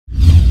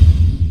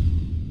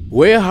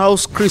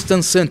Warehouse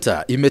Christian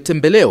Center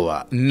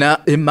imetembelewa na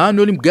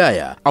Emmanuel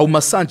Mgaya au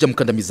Masanja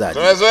Mkandamizaji.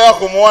 Tumezoea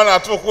kumuona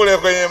tu kule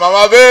kwenye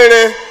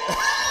mamabele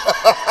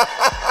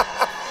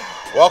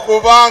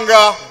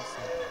wakubanga,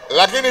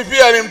 lakini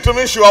pia ni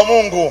mtumishi wa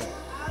Mungu.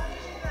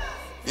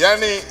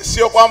 Yani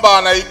sio kwamba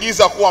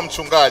anaigiza kuwa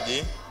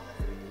mchungaji,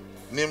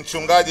 ni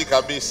mchungaji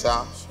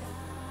kabisa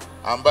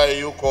ambaye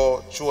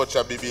yuko chuo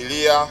cha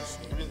Biblia.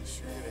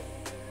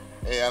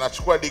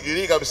 Anachukua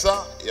degree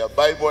kabisa ya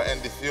Bible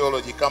and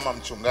Theology kama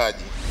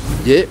mchungaji.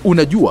 Je,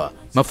 unajua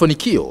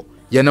mafanikio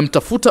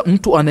yanamtafuta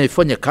mtu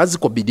anayefanya kazi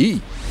kwa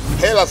bidii?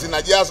 Hela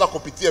zinajaza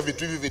kupitia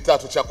vitu hivi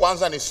vitatu. Cha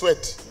kwanza ni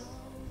sweat.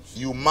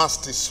 You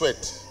must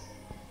sweat.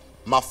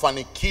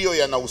 Mafanikio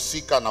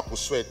yanahusika na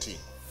kusweti.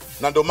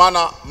 Na ndio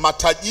maana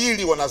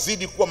matajiri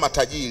wanazidi kuwa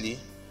matajiri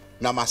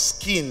na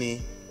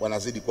maskini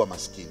wanazidi kuwa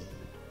maskini.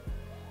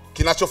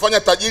 Kinachofanya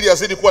tajiri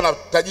azidi kuwa na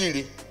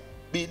tajiri,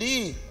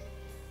 bidii.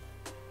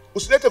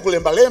 Usilete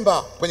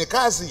kulemba-lemba kwenye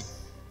kazi.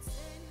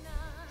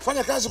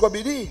 Fanya kazi kwa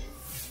bidii.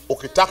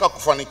 Ukitaka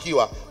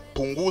kufanikiwa,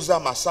 punguza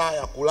masaa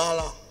ya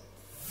kulala.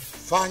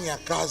 Fanya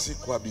kazi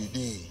kwa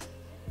bidii.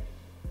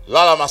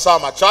 Lala masaa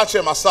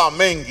machache, masaa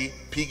mengi,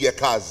 piga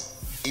kazi.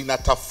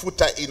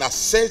 Inatafuta,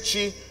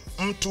 inasearchi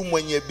mtu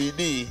mwenye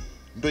bidii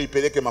ndio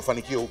ipeleke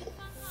mafanikio huko.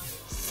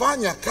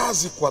 Fanya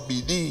kazi kwa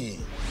bidii.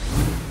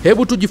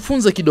 Hebu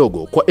tujifunze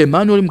kidogo kwa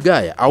Emmanuel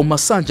Mgaya au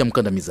Masanja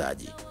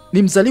Mkandamizaji.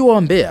 Ni mzaliwa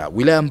wa Mbeya,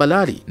 wilaya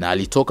Mbalali, na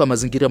alitoka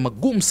mazingira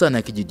magumu sana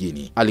ya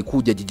kijijini.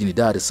 Alikuja jijini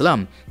Dar es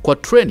Salaam kwa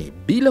treni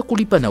bila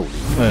kulipa nauli.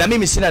 Na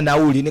mimi sina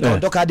nauli,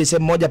 nikaondoka hadi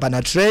sehemu moja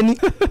pana treni,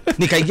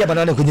 nikaingia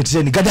panaone kwenye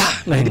treni, gada.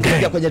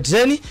 Nikaingia kwenye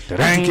treni,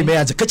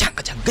 kimeanza kachang.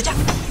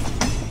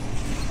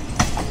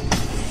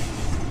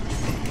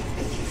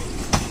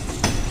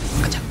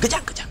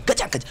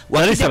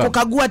 Wakija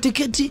kukagua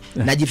tiketi,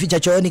 najificha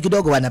chooni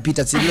kidogo,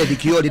 wanapita silile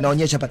dikio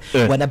linaonyesha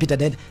pale, wanapita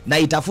na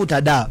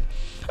itafuta da.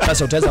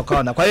 Sasa utaweza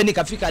kuona. Kwa hiyo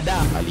nikafika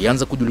da.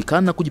 Alianza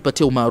kujulikana na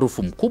kujipatia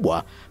umaarufu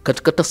mkubwa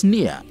katika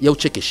tasnia ya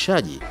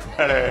uchekeshaji.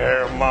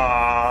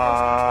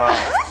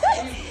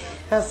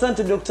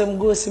 Asante Dr.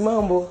 Mgosi,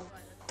 mambo?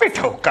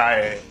 Pita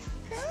ukae.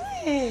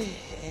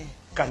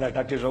 Kana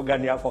tatizo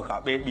gani hapo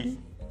ka baby?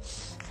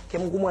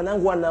 Mungu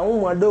mwanangu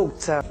anaumwa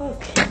dokta.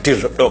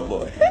 Tatizo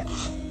dogo.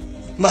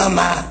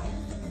 Mama,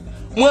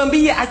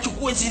 mwambie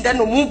achukue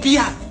sindano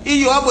mpya.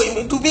 Hiyo hapo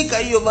imetumika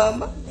hiyo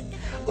mama.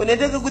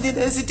 Unataka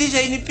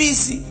kunisitisha ini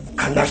pisi?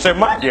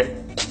 Anasemaje?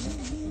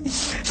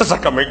 Sasa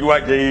kama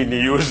juaje hii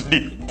ni USD?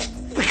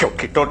 Hicho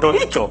kitoto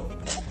hicho.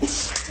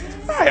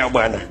 Haya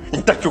bwana,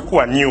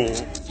 nitachukua new.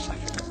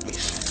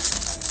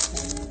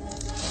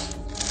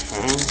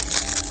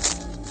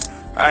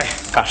 Ai,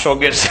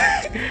 kasogeze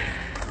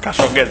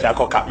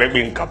yako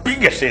kabebi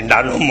nikapige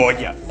sindano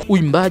moja.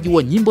 Uimbaji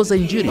wa nyimbo za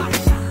Injili.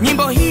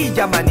 Nyimbo hii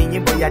jamani,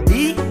 nyimbo ya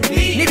di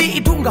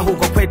niliitunga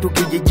huko kwetu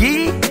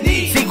kijiji.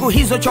 Siku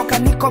hizo choka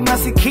niko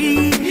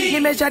masikini,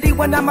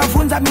 nimejaliwa na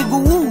mafunza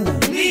miguu.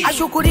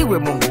 Ashukuriwe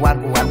Mungu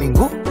wangu wa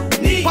mbingu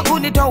kwa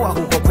kunitoa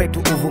huko kwetu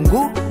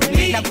uvungu.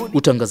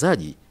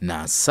 Utangazaji,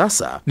 na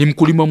sasa ni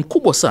mkulima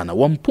mkubwa sana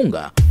wa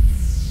mpunga.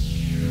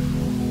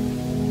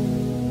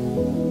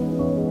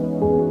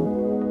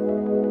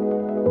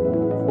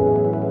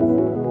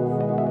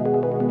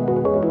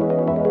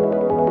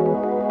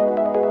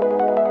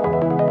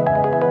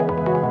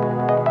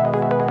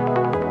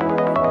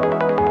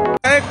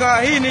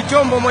 Hii ni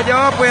chombo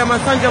mojawapo ya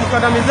Masanja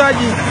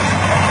Mkandamizaji,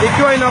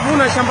 ikiwa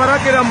inavuna shamba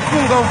lake la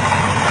mpunga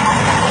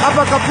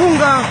hapa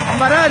Kapunga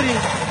Mbarari,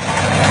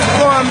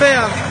 mkoa wa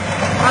Mbeya.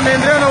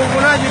 Anaendelea na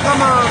uvunaji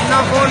kama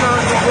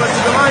mnavyoona ndugu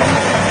watazamaji.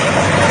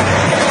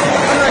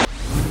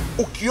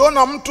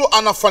 Ukiona mtu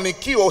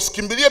anafanikiwa,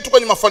 usikimbilie tu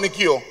kwenye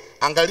mafanikio,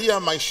 angalia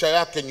maisha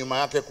yake, nyuma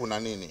yake kuna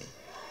nini.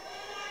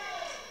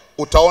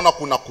 Utaona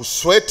kuna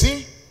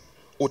kusweti,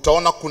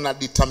 utaona kuna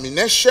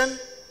determination,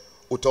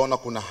 utaona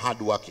kuna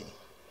hard working.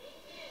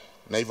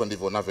 Na hivyo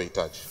ndivyo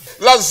unavyohitaji.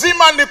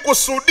 Lazima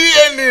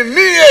nikusudie,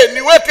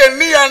 niweke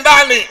nia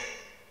ndani,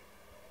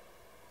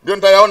 ndio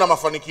nitayaona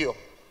mafanikio.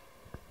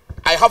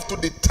 I have to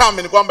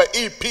determine kwamba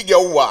hii piga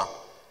ua,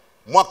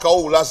 mwaka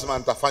huu lazima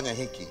nitafanya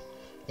hiki,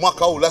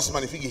 mwaka huu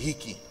lazima nifige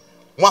hiki,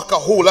 mwaka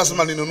huu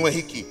lazima ninunue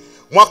hiki,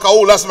 mwaka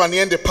huu lazima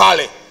niende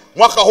pale,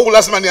 mwaka huu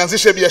lazima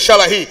nianzishe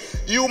biashara hii.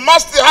 You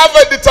must have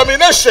a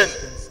determination.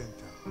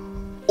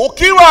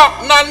 Ukiwa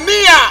na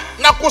nia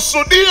na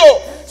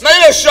kusudio na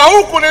ile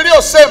shauku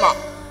niliyosema,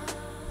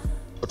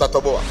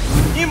 utatoboa.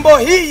 Nyimbo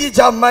hii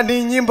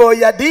jamani, nyimbo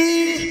ya di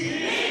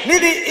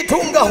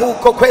niliitunga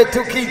huko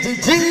kwetu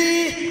kijiji.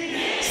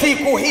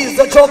 Siku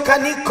hizo choka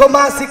niko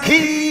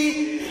masikini,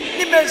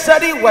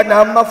 nimezaliwa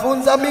na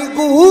mafunza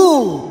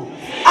miguu.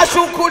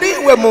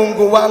 Ashukuriwe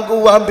Mungu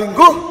wangu wa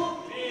mbingu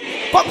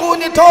kwa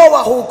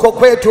kunitoa huko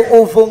kwetu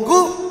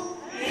uvungu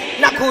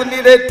na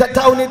kunileta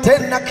tauni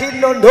tena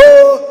Kinondo.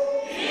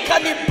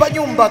 Kanipa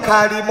nyumba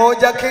kali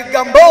moja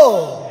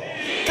Kigambo,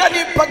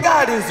 kanipa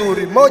gari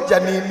nzuri moja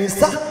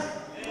Nimisa,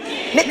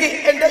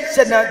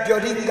 nikiendesha na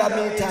joringa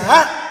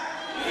mita,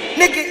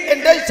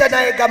 nikiendesha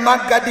na ega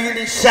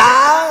magadilisha.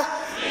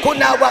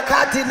 Kuna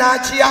wakati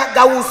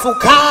naachiaga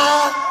usuka,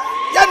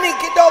 yani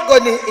kidogo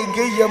ni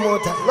ingie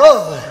mota.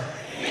 Lord,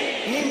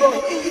 nyimbo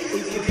hii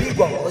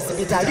ikipigwa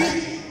hospitali,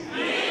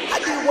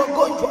 hadi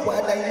wagonjwa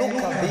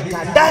wanainuka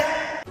vitanda.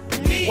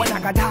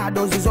 Wanakataa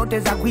dozi zote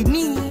za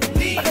kwini,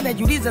 mpaka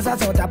najiuliza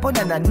sasa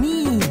watapona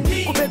nani?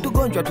 Kumbe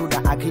tugonjwa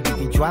tuna akili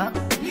kichwa.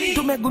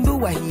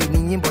 Tumegundua hii ni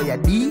nyimbo ya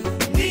D,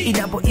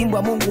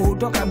 inapoimbwa Mungu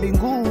hutoka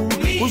mbingu,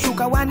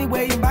 hushuka wani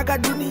wei mpaka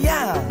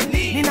dunia.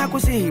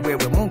 Ninakusihi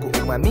wewe Mungu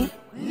umwami,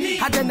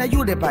 hata na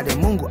yule pale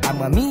Mungu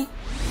amwami.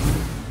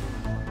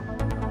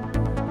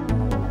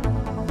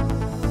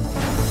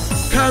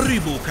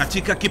 Karibu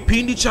katika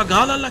kipindi cha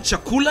Ghala la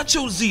Chakula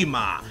cha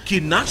Uzima,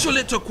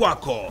 kinacholetwa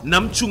kwako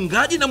na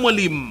mchungaji na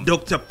mwalimu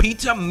Dr.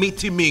 Peter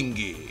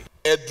Mitimingi.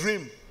 A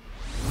dream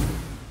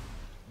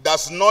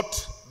does not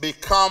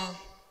become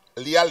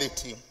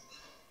reality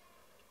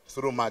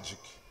through magic.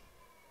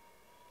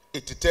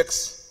 It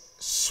takes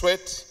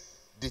sweat,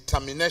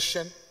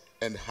 determination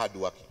and hard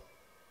working.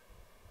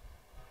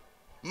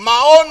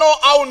 Maono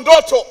au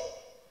ndoto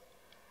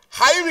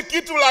haiwi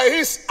kitu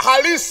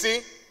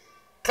halisi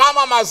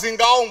kama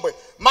mazingaombwe.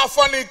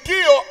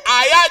 Mafanikio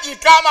hayaji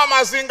kama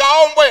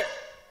mazingaombwe.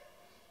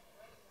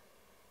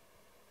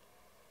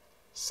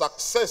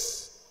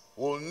 Success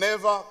will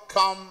never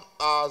come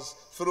as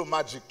through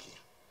magic.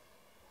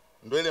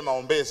 Ndio ile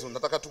maombezi,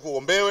 unataka tu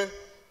kuombewe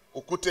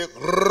ukute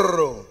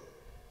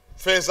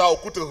fedha,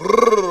 ukute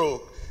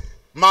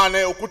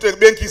mane, ukute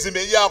benki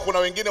zimejaa. Kuna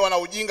wengine wana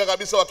ujinga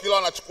kabisa, wakila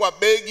wanachukua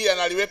begi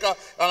analiweka,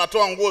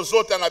 anatoa nguo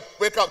zote,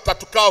 anaweka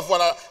tatu kavu,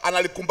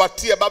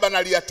 analikumbatia, baba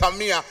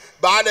analiatamia.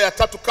 Baada ya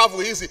tatu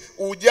kavu hizi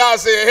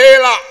ujaze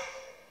hela.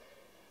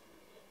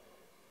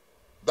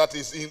 That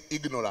is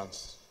ignorance.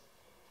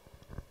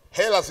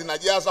 Hela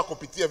zinajaza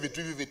kupitia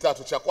vitu hivi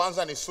vitatu. Cha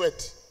kwanza ni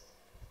sweat.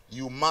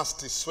 You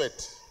must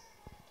sweat.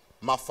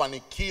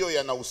 Mafanikio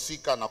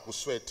yanahusika na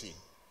kusweti.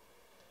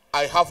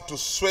 I have to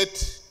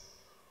sweat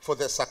for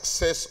the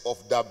success of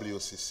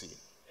WCC.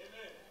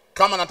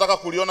 Kama nataka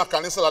kuliona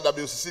kanisa la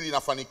WCC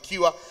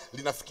linafanikiwa,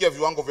 linafikia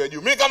viwango vya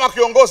juu, mimi kama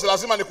kiongozi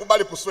lazima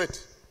nikubali kusweti.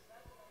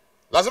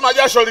 Lazima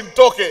jasho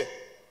limtoke,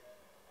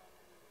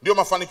 ndio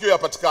mafanikio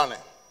yapatikane.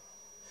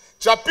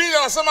 Cha pili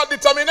anasema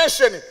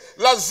determination.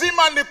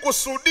 Lazima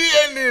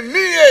nikusudie,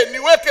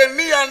 niweke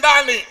nia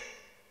ndani,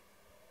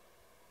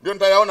 ndio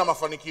nitayaona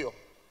mafanikio.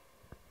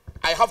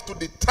 I have to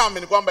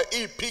determine kwamba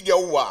hii piga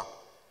ua,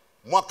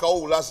 mwaka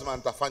huu lazima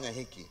nitafanya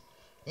hiki,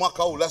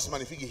 mwaka huu lazima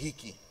nifike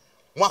hiki,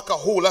 mwaka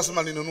huu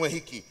lazima ninunue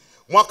hiki,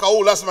 mwaka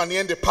huu lazima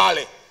niende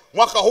pale,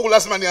 mwaka huu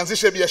lazima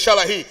nianzishe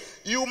biashara hii.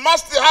 You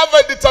must have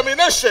a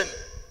determination.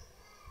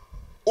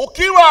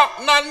 Ukiwa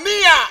na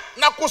nia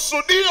na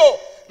kusudio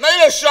na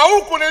ile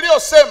shauku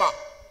niliyosema,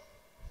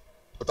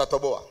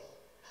 utatoboa.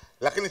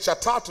 Lakini cha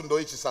tatu ndio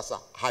hichi sasa,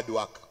 hard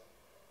work.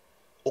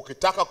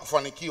 Ukitaka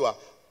kufanikiwa,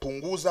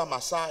 punguza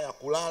masaa ya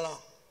kulala.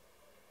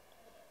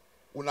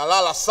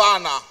 Unalala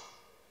sana,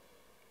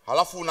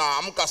 halafu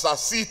unaamka saa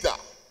 6,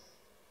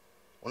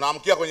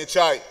 unaamkia kwenye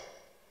chai.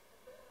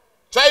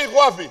 Chai iko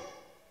wapi?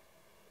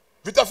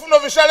 Vitafuno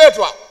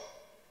vishaletwa.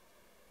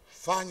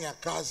 Fanya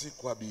kazi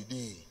kwa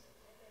bidii.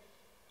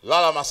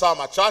 Lala masaa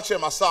machache,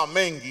 masaa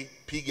mengi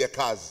piga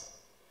kazi.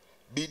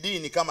 Bidii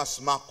ni kama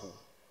sumaku,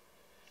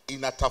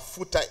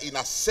 inatafuta,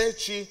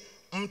 inasearch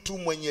mtu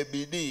mwenye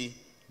bidii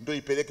ndio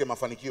ipeleke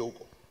mafanikio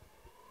huko.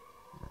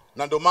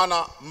 Na ndio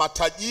maana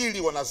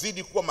matajiri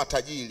wanazidi kuwa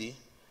matajiri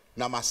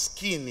na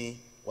maskini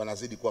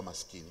wanazidi kuwa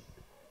maskini.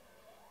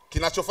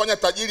 Kinachofanya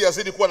tajiri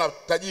azidi kuwa na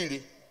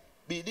tajiri,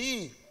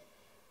 bidii.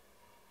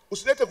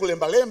 Usilete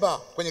kulemba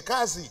kwenye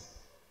kazi.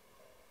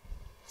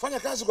 Fanya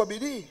kazi kwa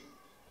bidii.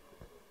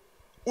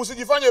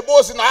 Usijifanye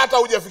bosi na hata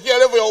hujafikia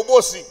level ya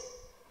ubosi.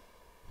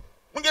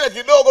 Mwingine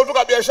kidogo tu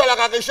biashara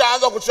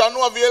kakishaanza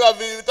kuchanua vihela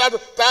vitatu,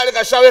 tayari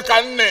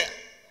kashaweka 4.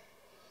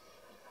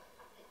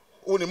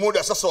 Huu ni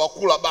muda sasa wa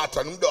kula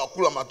bata, ni muda wa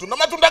kula matunda.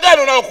 Matunda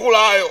gani unayokula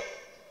hayo?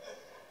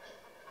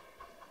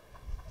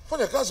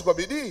 Fanya kazi kwa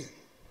bidii.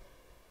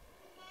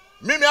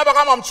 Mimi hapa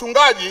kama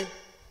mchungaji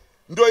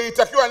ndio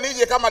itakiwa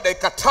nije kama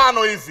dakika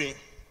 5 hivi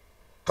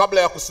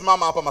kabla ya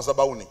kusimama hapa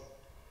madhabahuni,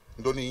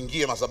 ndio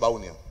niingie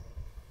madhabahuni hapa.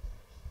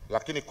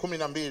 Lakini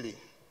 12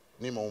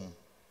 nimo humu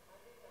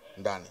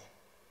ndani.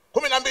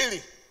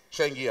 12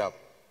 shaingia hapa.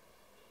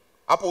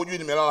 Hapo hujui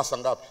nimelala saa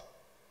ngapi.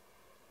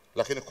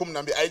 Lakini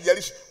 12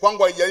 haijalishi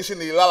kwangu, haijalishi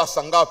nililala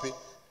saa ngapi,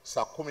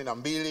 saa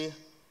 12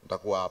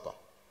 nitakuwa hapa.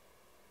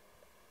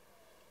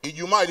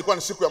 Ijumaa ilikuwa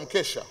ni siku ya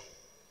mkesha.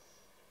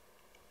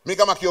 Mimi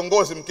kama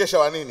kiongozi, mkesha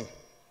wa nini?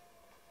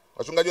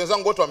 Wachungaji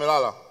wenzangu wote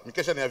wamelala,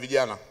 mkesha ni ya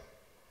vijana.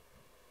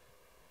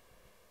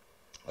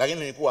 Lakini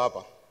nilikuwa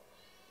hapa.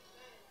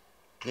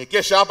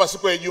 Nikesha hapa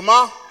siku ya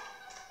Ijumaa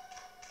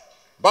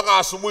mpaka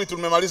asubuhi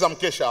tumemaliza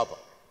mkesha hapa.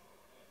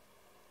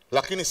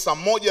 Lakini saa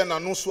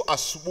 1:30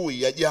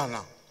 asubuhi ya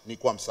jana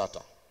nilikuwa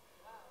Msata.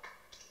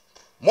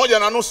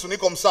 1:30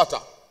 niko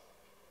Msata.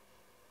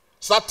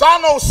 Saa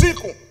 5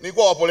 usiku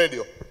nilikuwa Wapo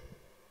Radio.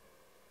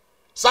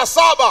 Saa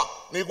 7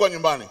 nilikuwa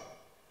nyumbani.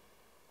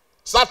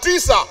 Saa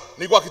 9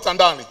 nilikuwa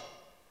kitandani.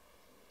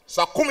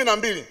 saa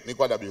 12 ni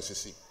kwa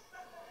WCC.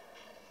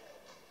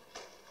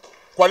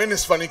 Kwa nini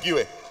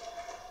sifanikiwe?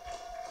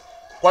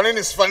 Kwa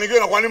nini sifanikiwe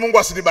na kwa nini Mungu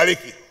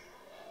asinibariki?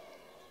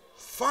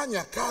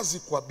 Fanya kazi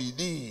kwa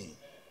bidii.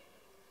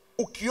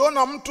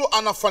 Ukiona mtu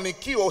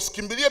anafanikiwa,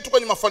 usikimbilie tu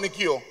kwenye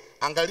mafanikio,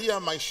 angalia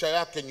maisha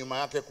yake, nyuma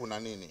yake kuna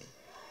nini.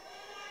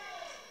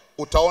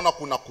 Utaona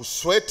kuna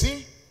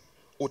kusweti,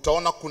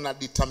 utaona kuna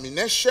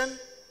determination,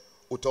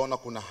 utaona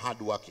kuna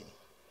hard working.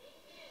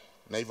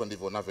 Na hivyo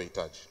ndivyo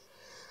unavyohitaji.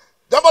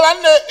 Jambo la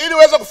 4, ili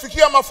uweze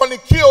kufikia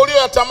mafanikio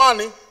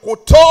uliyoyatamani,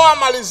 kutoa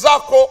mali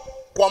zako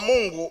kwa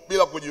Mungu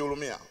bila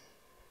kujihurumia.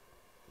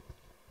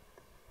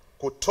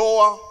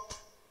 Kutoa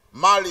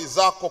mali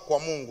zako kwa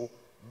Mungu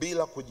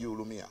bila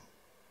kujihurumia.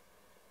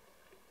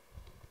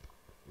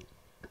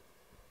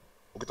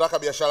 Ukitaka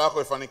biashara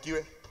yako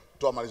ifanikiwe,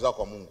 toa mali zako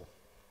kwa Mungu.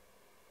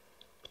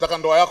 Ukitaka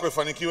ndoa yako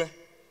ifanikiwe,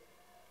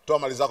 toa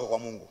mali zako kwa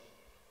Mungu.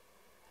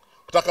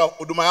 Ukitaka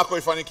huduma yako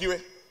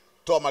ifanikiwe,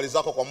 toa mali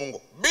zako kwa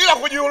Mungu bila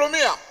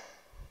kujihurumia.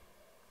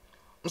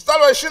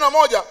 Mstari wa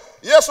 21,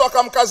 Yesu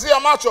akamkazia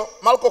macho,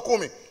 Marko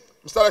 10,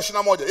 mstari wa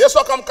 21. Yesu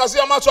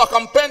akamkazia macho,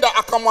 akampenda,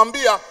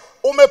 akamwambia,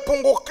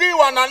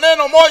 umepungukiwa na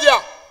neno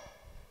moja.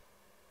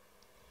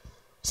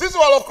 Sisi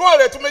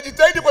walokole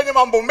tumejitahidi kwenye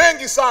mambo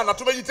mengi sana.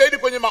 Tumejitahidi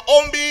kwenye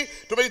maombi,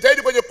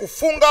 tumejitahidi kwenye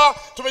kufunga,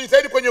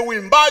 tumejitahidi kwenye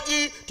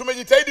uimbaji,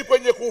 tumejitahidi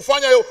kwenye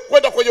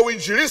kwenda kwenye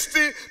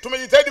uinjilisti,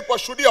 tumejitahidi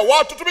kuwashuhudia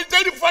watu,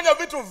 tumejitahidi kufanya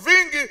vitu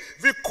vingi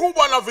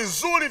vikubwa na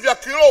vizuri vya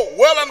kiroho,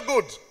 well and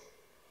good.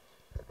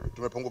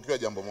 Tumepungukiwa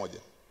jambo moja,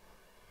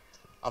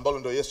 ambalo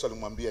ndio Yesu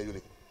alimwambia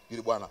yule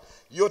bwana,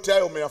 yote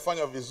hayo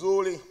umeyafanya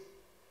vizuri,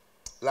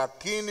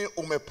 lakini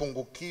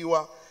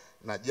umepungukiwa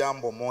na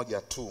jambo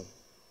moja tu,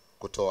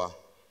 kutoa.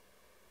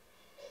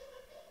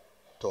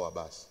 Toa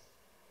basi.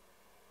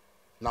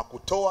 Na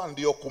kutoa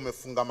ndio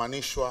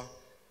kumefungamanishwa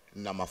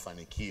na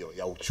mafanikio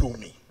ya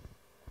uchumi.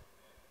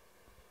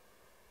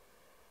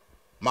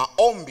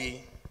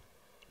 Maombi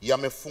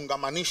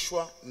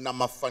yamefungamanishwa na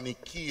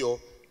mafanikio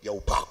ya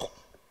upako.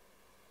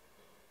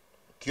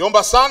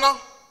 Ukiomba sana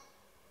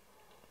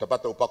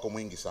utapata upako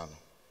mwingi sana,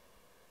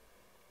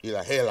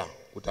 ila hela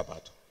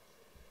utapata.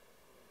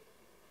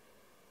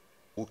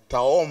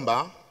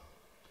 Utaomba,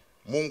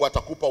 Mungu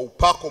atakupa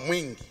upako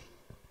mwingi,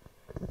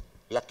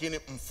 lakini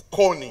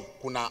mfukoni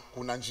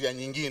kuna njia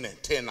nyingine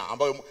tena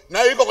ambayo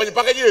nayo iko kwenye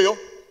package hiyo,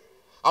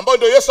 ambayo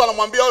ndio Yesu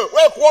anamwambia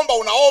wewe kuomba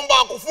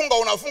unaomba, kufunga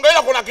unafunga,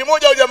 ila kuna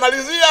kimoja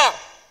hujamalizia.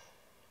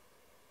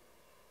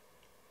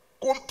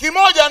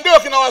 Kimoja ndio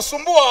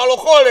kinawasumbua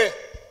walokole,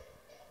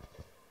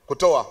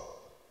 kutoa.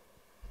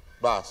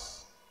 Basi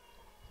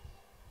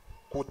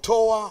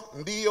kutoa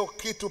ndio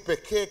kitu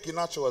pekee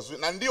kinachowazuia,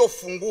 na ndio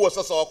funguo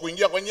sasa wa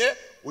kuingia kwenye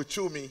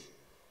uchumi,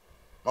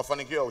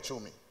 mafanikio ya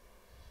uchumi.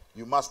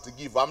 You must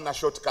give. Hamna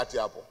shortcut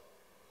hapo.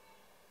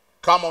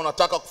 Kama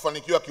unataka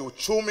kufanikiwa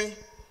kiuchumi,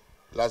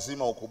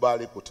 lazima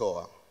ukubali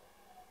kutoa.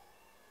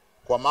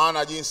 Kwa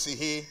maana jinsi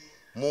hii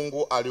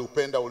Mungu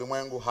aliupenda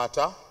ulimwengu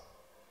hata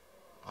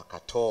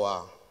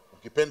akatoa.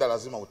 Ukipenda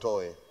lazima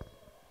utoe.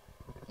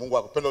 Mungu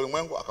akupenda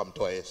ulimwengu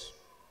akamtoa Yesu.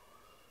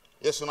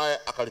 Yesu naye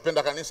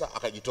akalipenda kanisa,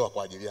 akajitoa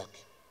kwa ajili yake.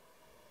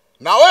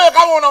 Na wewe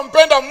kama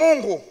unampenda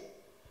Mungu,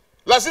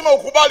 lazima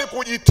ukubali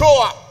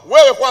kujitoa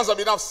wewe kwanza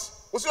binafsi.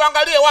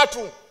 Usiangalie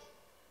watu.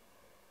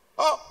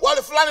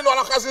 Wale fulani ndio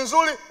wana kazi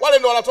nzuri, wale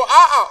ndio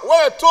wanatoa.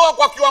 Wewe toa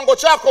kwa kiwango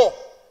chako.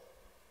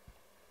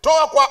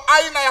 Toa kwa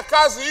aina ya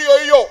kazi hiyo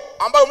hiyo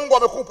ambayo Mungu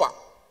amekupa.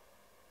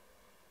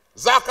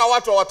 Zaka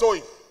watu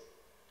hawatoi.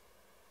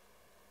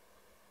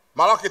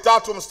 Malaki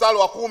 3 mstari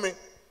wa 10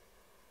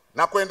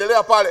 na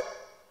kuendelea pale,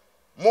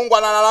 Mungu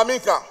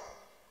analalamika.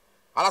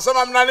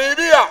 Anasema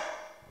mnaniibia.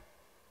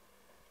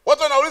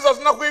 Watu wanauliza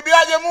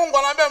tunakuibiaje Mungu?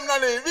 Anaambia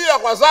mnaniibia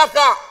kwa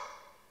zaka.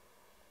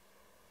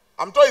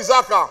 Amtoi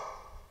zaka.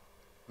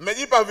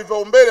 Mmejipa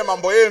vipaumbele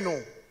mambo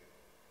yenu,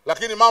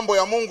 lakini mambo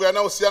ya Mungu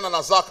yanayohusiana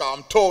na zaka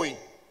amtoi.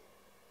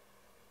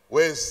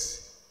 Wezi.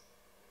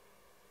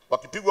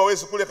 Wakipigwa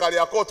wezi kule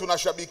Kariakoo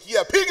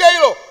tunashabikia, piga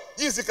hilo.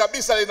 Jinsi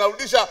kabisa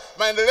linarudisha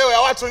maendeleo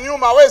ya watu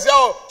nyuma. Wezi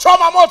hao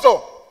choma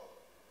moto.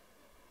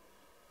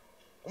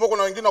 Kumbe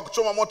kuna wengine wa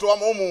kuchoma moto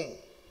wamo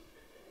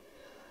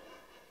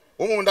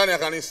humu ndani ya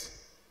kanisa.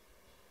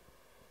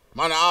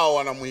 Maana hao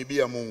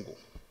wanamuibia Mungu.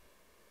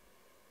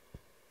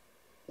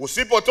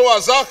 Usipotoa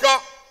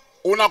zaka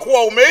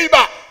unakuwa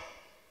umeiba.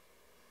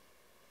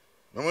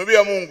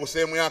 Unamwibia Mungu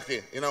sehemu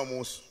yake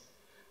inayomhusu.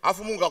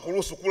 Alafu Mungu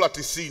akuruhusu kula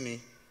 90,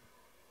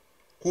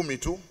 10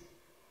 tu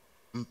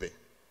mpe.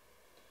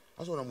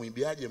 Sasa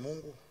unamuibiaje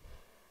Mungu?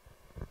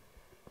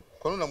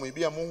 Kwa nini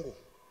unamuibia Mungu?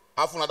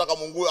 Alafu unataka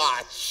Mungu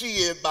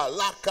aachie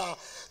baraka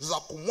za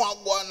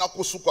kumwagwa na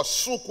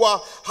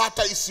kusukwa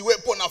hata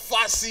isiwepo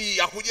nafasi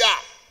ya kujaa.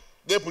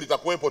 Gepu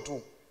litakuwepo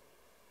tu.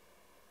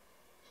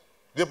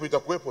 Gepu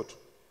litakuwepo tu.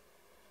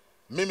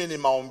 Mimi ni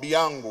maombi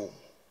yangu,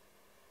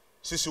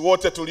 sisi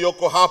wote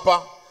tulioko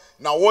hapa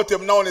na wote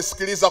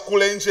mnaonisikiliza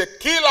kule nje,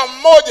 kila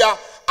mmoja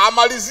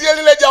amalizie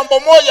lile jambo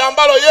moja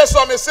ambalo Yesu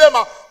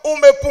amesema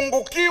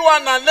umepungukiwa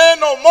na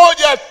neno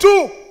moja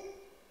tu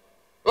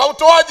la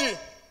utoaji.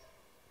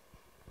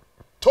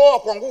 Toa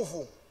kwa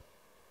nguvu.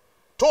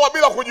 Toa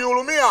bila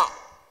kujihurumia.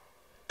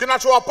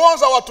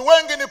 Kinachowaponza watu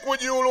wengi ni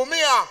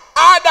kujihurumia.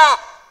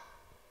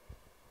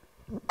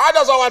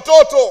 Ada za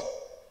watoto,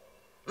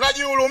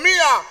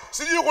 najihurumia,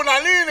 sijui kuna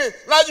nini,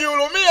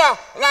 najihurumia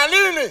na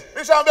nini.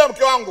 Nishaambia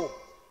mke wangu,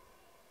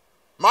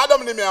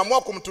 maadamu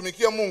nimeamua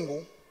kumtumikia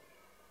Mungu,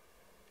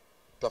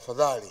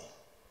 tafadhali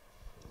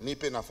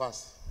nipe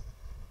nafasi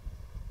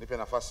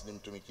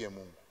nimtumikie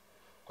Mungu.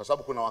 Kwa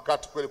sababu kuna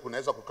wakati kweli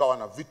kunaweza kukawa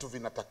na vitu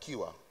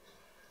vinatakiwa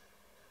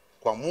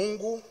kwa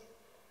Mungu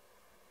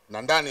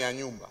na ndani ya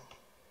nyumba.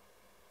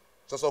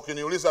 Sasa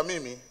ukiniuliza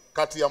mimi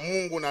kati ya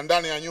Mungu na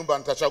ndani ya nyumba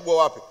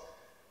nitachagua wapi?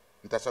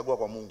 Nitachagua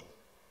kwa Mungu,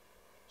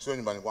 sio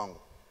nyumbani kwangu.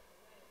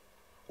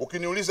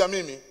 Ukiniuliza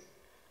mimi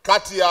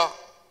kati ya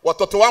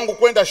watoto wangu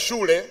kwenda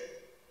shule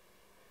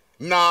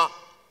na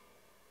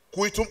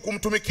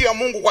kumtumikia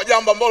Mungu kwa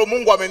jambo ambalo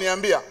Mungu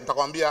ameniambia,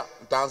 nitakwambia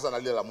nitaanza na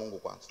lile la Mungu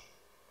kwanza.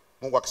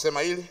 Mungu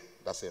akisema hili,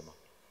 nitasema.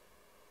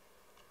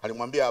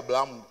 Alimwambia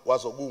Abrahamu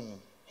wazo gumu,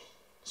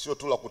 sio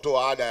tu la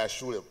kutoa ada ya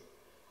shule,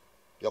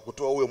 ya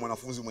kutoa uwe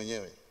mwanafunzi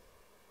mwenyewe.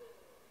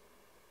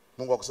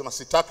 Mungu akasema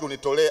sitaki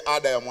unitolee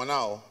ada ya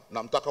mwanao,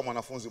 namtaka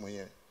mwanafunzi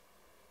mwenyewe.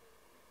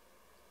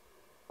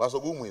 Wazo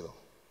gumu hilo.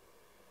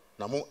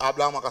 Na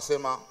Abrahamu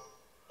akasema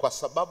kwa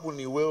sababu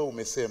ni wewe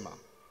umesema,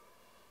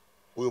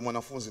 huyo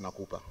mwanafunzi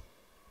nakupa,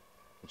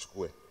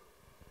 mchukue.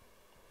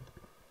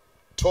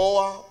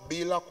 Toa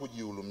bila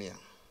kujihurumia.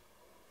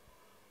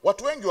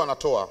 Watu wengi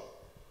wanatoa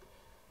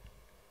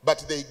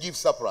but they give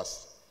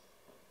surplus.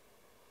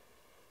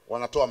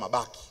 Wanatoa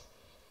mabaki.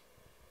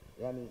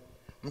 Yaani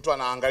mtu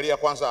anaangalia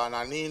kwanza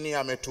ana nini,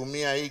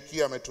 ametumia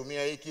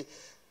hiki.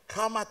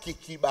 Kama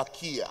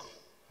kikibakia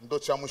ndo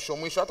cha mwisho.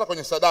 Hata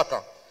kwenye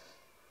sadaka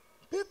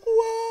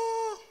pekua.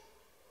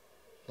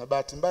 Na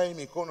bahati mbaya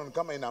mikono ni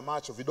kama ina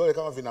macho, vidole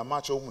kama vina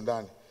macho humu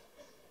ndani.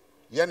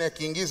 Yaani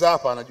akiingiza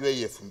hapa anajua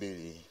hii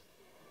 2000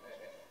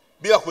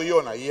 bila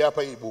kuiona. Hii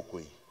hapa, hii buku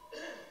hii.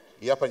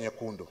 Hii hapa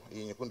nyekundu.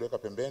 Hii nyekundu weka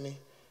pembeni.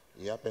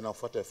 Hii hapa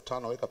inafuata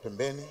 5000 weka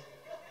pembeni.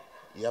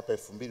 Hii hapa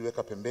 2000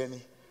 weka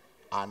pembeni.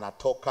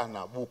 Anatoka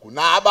na buku.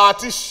 Na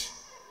abahatishi.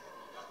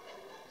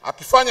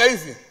 Akifanya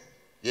hivi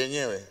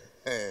yenyewe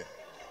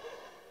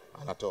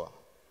anatoa.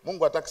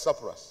 Mungu hataki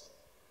surplus.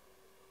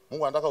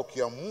 Mungu anataka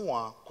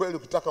ukiamua kweli,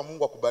 ukitaka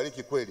Mungu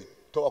akubariki kweli,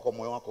 toa kwa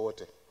moyo wako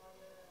wote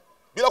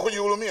bila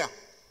kujihurumia.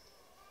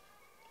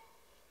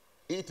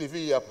 Hii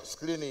TV hapa,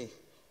 screen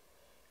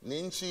ni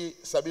inchi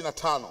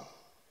 75.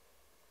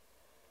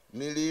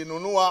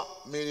 Nilinunua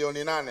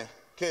 $8,000,000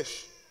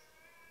 cash.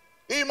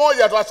 Hii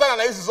moja, tuachana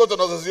na hizi zote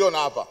tunazoziona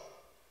hapa.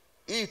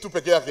 Hii tu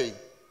peke yake hii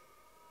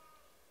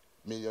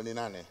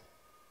 $8,000,000.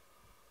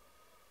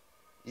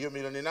 Hiyo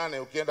 $8,000,000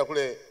 ukienda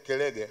kule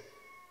Kelege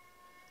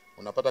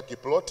unapata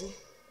kiploti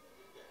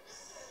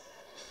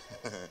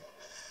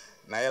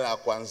na hela ya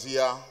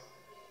kuanzia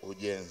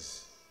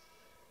ujenzi.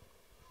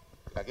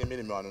 Lakini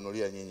mimi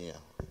nimewanunulia nyinyi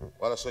hapa.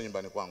 Wala sio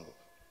nyumbani kwangu.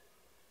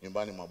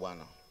 Nyumbani mwa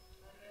Bwana.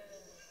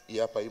 Hii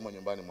hapa imo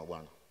nyumbani mwa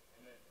Bwana.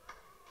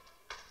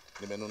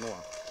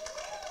 Nimenunua.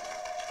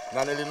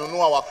 Na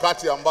nilinunua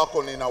wakati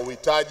ambako nina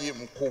uhitaji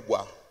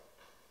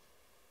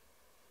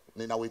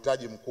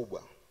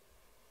mkubwa.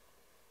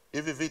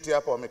 Hivi viti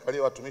hapa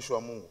wamekalia watumishi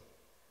wa Mungu.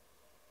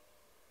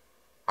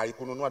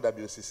 Haikununua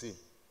WCC.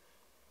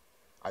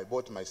 I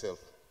bought myself.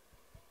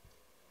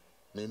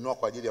 Nilinunua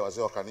kwa ajili ya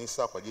wazee wa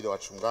kanisa, kwa ajili ya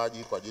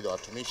wachungaji, kwa ajili ya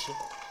watumishi.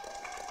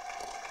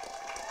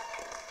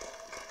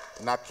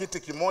 Na kiti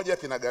kimoja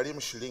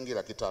kinagharimu shilingi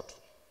 300,000.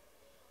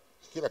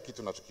 Kila kitu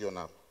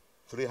tunachokiona hapa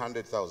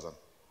 300,000.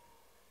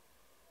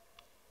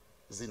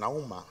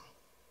 Zinauma.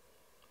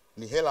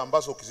 Ni hela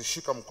ambazo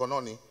ukizishika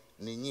mkononi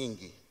ni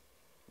nyingi.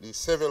 Ni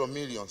several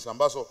millions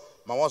ambazo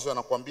mawazo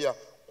yanakuambia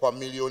kwa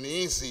milioni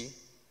hizi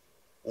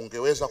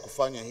ungeweza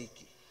kufanya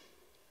hiki.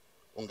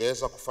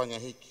 Ungeweza kufanya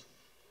hiki.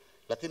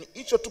 Lakini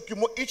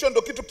hicho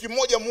ndo kitu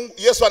kimoja Mungu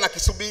Yesu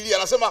anakisubiria.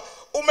 Anasema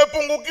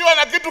umepungukiwa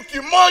na kitu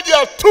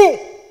kimoja tu.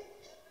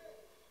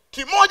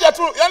 Kimoja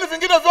tu. Yaani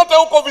vingine vyote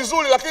huko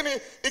vizuri,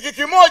 lakini hiki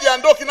kimoja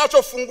ndo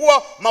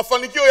kinachofungua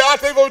mafanikio ya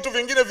hata hivyo vitu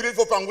vingine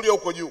vilivyopangulia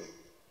huko juu.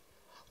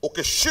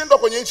 Ukishindwa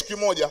kwenye hichi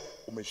kimoja,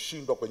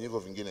 umeshindwa kwenye hivyo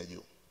vingine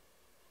juu.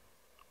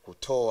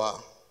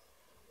 Kutoa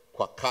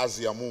kwa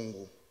kazi ya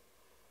Mungu.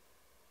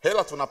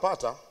 Hela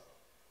tunapata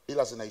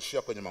ila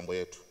zinaishia kwenye mambo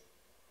yetu.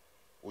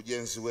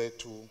 Ujenzi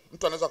wetu.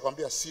 Mtu anaweza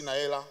kuambia sina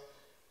hela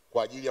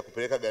kwa ajili ya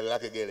kupeleka gari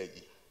lake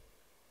gereji.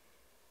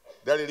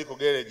 Gari liko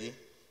gereji,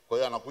 kwa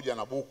hiyo anakuja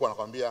na buku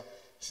anakuambia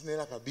sina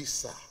hela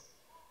kabisa.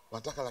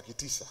 Wanataka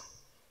 900,000.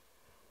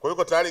 Kwa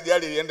hiyo tayari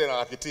gari liende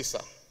na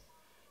 900,000.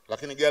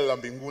 Lakini gari la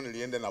mbinguni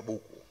liende na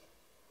buku.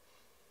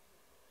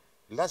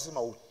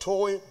 Lazima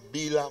utoe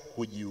bila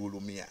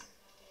kujihurumia.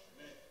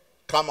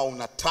 Kama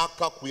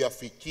unataka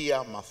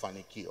kuyafikia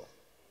mafanikio.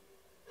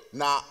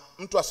 Na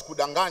mtu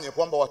asikudanganye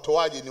kwamba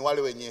watoaji ni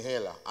wale wenye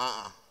hela.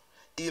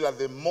 Ila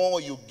the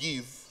more you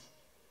give,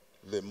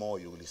 the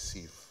more you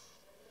receive.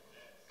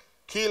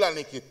 Kila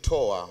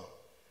nikitoa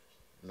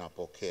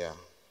napokea.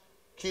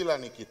 Kila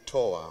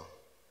nikitoa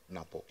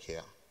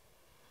napokea.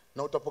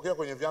 na utapokea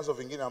kwenye vyanzo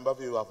vingine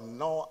ambavyo you have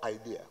no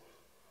idea.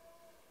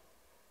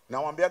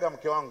 Namwambiaga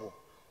mke wangu,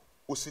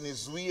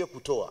 usinizuie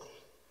kutoa.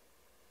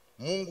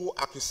 Mungu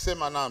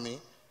akisema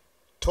nami,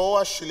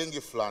 toa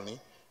shilingi fulani,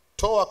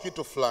 toa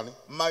kitu fulani,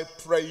 my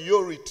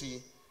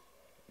priority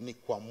ni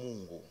kwa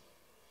Mungu.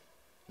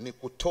 Ni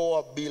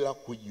kutoa bila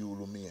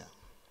kujihurumia.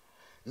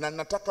 Na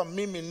nataka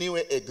mimi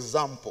niwe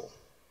example.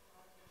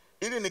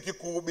 Ili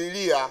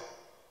nikikuhubiria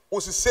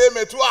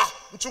usiseme tu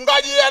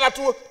mchungaji yeye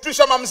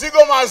anatutwisha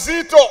mamzigo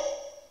mazito.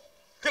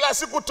 Kila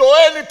siku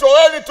toeni.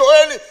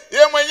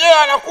 Yeye mwenyewe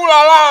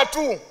anakula la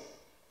tu.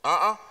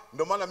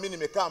 Ndio maana mimi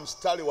nimekaa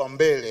mstari wa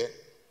mbele,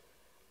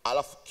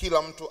 alafu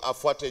kila mtu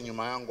afuate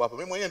nyuma yangu hapo.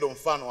 Mimi mwenyewe ndio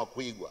mfano wa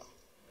kuigwa.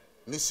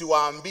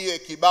 Nisiwaambie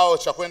kibao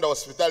cha kwenda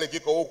hospitali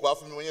kiko huko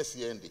alafu mimi mwenyewe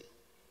siendi.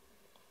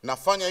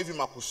 Nafanya hivi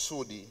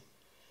makusudi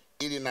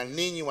ili na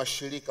ninyi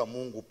washirika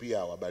Mungu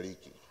pia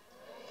awabariki.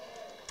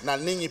 Na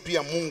ninyi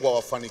pia Mungu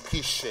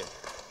awafanikishe.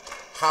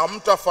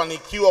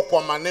 Hamtafanikiwa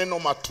kwa maneno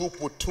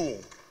matupu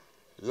tu.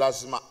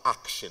 Lazima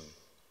action.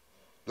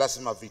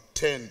 Lazima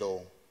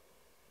vitendo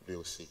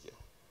vihusike.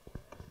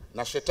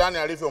 Na shetani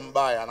alivyo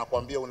mbaya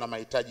anakuambia una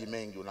mahitaji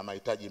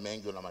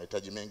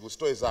mengi,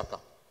 usitoe zaka.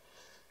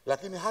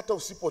 Lakini hata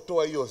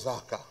usipotoa hiyo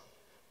zaka,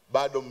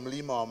 bado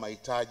mlima wa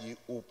mahitaji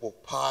upo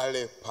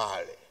pale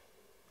pale.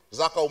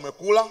 Zaka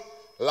umekula,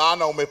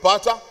 laana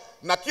umepata,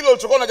 na kile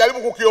ulichokuwa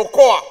unajaribu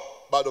kukiokoa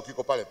bado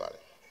kiko pale pale.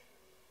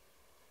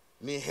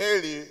 Ni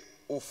heri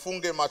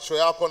ufunge macho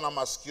yako na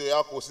masikio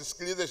yako,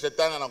 usisikilize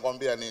shetani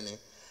anakuambia nini,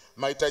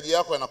 mahitaji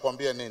yako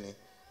yanakuambia nini.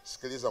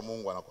 Sikiliza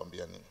Mungu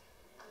anakuambia nini,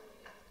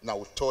 na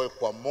utoe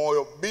kwa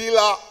moyo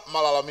bila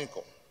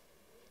malalamiko.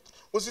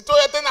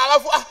 Usitoe tena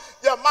alafu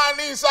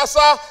jamani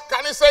sasa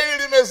kanisa hili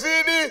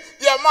limezidi,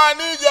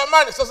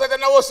 jamani sasa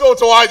tena wewe sio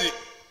utoaji.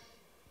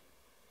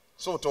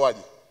 Sio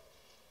utoaji.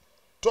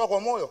 Toa kwa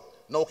moyo,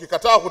 na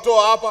ukikataa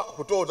kutoa hapa,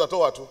 kutoa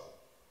utatoa tu.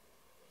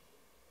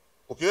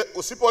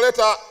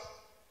 Usipoleta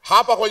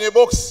hapa kwenye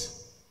box,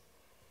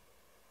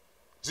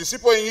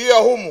 zisipoingia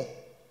humu,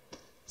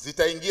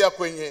 zitaingia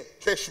kwenye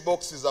cash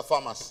box za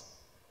pharmacy.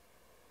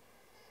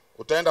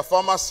 Utaenda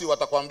pharmacy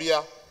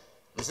watakwambia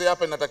mzee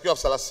hapa inatakiwa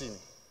 30.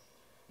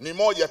 Ni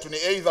moja tu, ni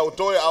either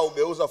utoe au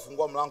geuza,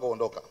 fungua mlango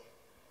ondoka.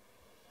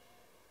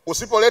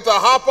 Usipoleta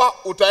hapa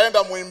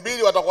utaenda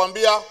Muhimbili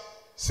watakwambia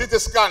CT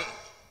scan.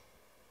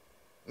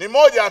 Ni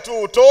moja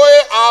tu,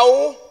 utoe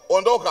au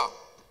ondoka.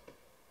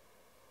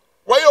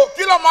 Kwa hiyo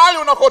kila mahali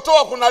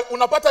unakotoa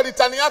unapata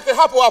return yake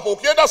hapo hapo.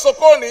 Ukienda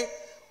sokoni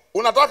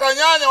unataka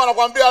nyanya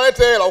wanakuambia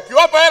lete hela.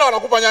 Ukiwapa hela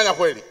wanakupa nyanya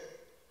kweli.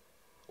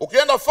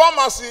 Ukienda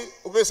pharmacy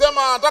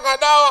ukisema nataka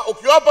dawa,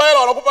 ukiwapa hela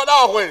wanakupa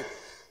dawa kweli.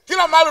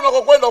 Kila mahali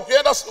unakokwenda,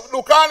 ukienda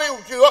dukani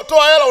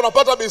ukitoa hela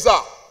unapata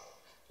bidhaa.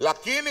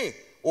 Lakini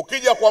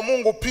ukija kwa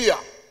Mungu pia,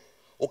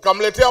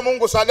 ukamletea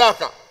Mungu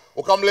sadaka,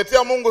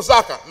 ukamletea Mungu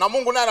zaka, na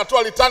Mungu naye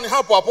anatoa return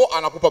hapo hapo,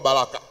 anakupa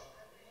baraka.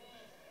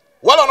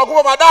 Wala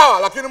wanakupa madawa,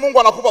 lakini Mungu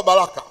anakupa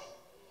baraka.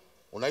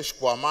 Unaishi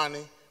kwa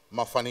amani,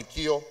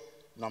 mafanikio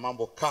na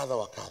mambo kadha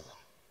wa kadha.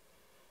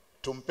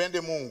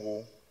 Tumpende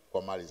Mungu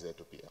kwa mali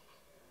zetu pia.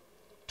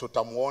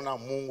 Tutamuona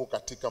Mungu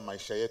katika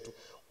maisha yetu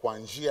kwa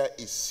njia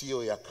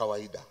isiyo ya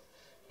kawaida.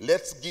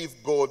 Let's give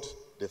God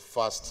the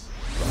first.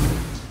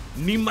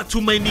 Ni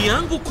matumaini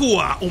yangu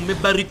kuwa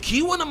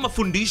umebarikiwa na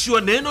mafundisho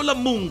ya neno la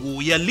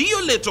Mungu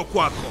yaliyoletwa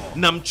kwako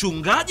na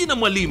mchungaji na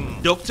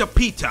mwalimu Dr.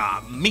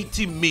 Peter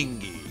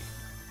Mitimingi.